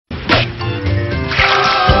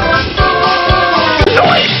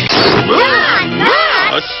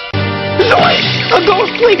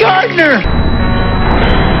ghostly gardener!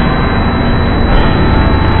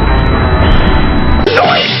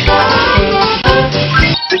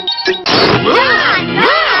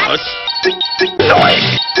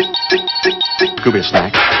 Could be a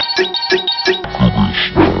snack.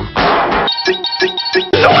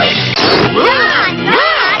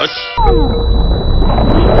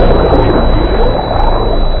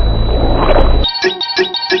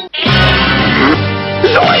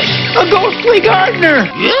 A ghostly gardener!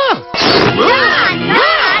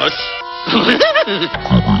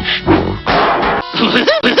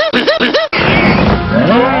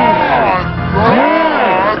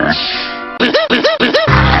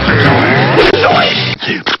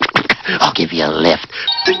 I'll give you a lift.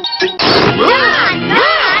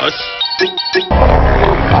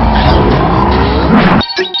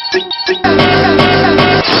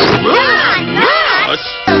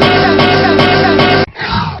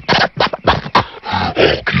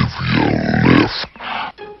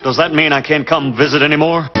 Does that mean I can't come visit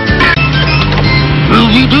anymore?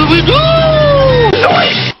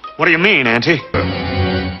 What do you mean, Auntie?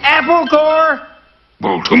 Apple core!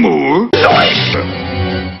 Baltimore.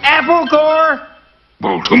 Apple core!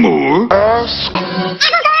 Baltimore. A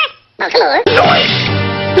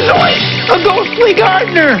ghostly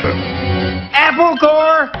gardener! Apple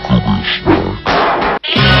core!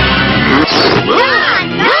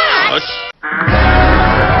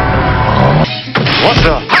 What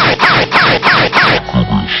the?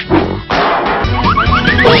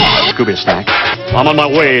 Scooby snack. I'm on my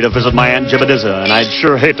way to visit my Aunt Jibadizza, and I'd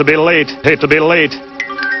sure hate to be late. Hate to be late.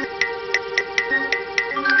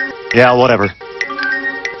 Yeah, whatever.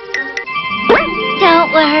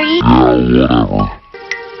 Don't worry.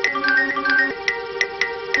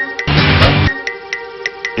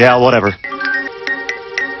 Yeah, whatever.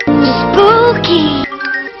 Spooky.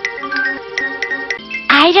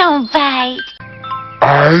 I don't bite.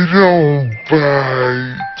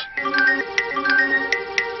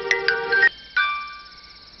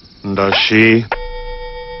 Does she?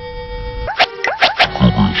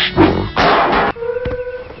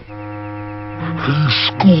 Hey,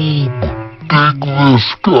 Scoob, dig this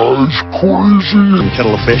guy's crazy.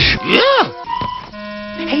 Kettle of fish? Yeah!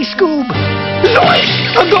 Hey, Scoob!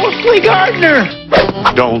 A ghostly gardener!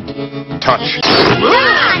 Don't touch.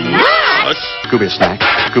 Scooby snack.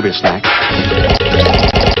 Scooby snack.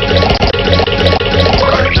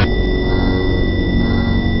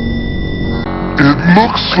 It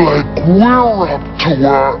looks like we're up to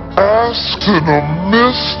our ass in a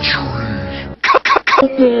mystery.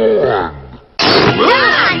 Come on.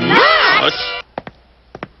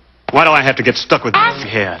 Why do I have to get stuck with this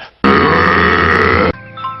head?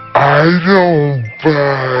 I don't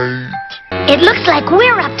bite. It looks like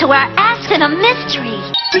we're up to our ass in a mystery.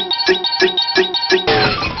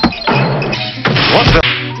 What the?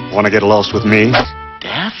 Want to get lost with me?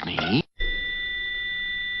 Daphne?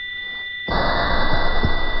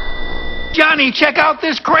 Johnny, check out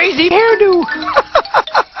this crazy hairdo!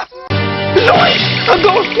 A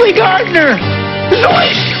ghostly gardener!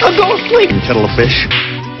 A ghostly... Kettle of fish?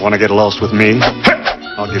 Want to get lost with me?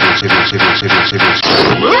 I'll give you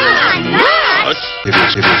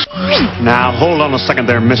Now, hold on a second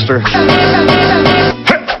there, mister.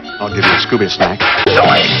 I'll give you a Scooby snack.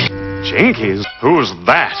 Jinkies? Who's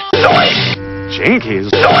that? Jinkies?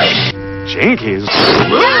 Jinkies?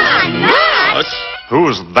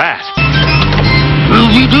 Who's that?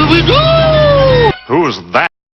 Who's that?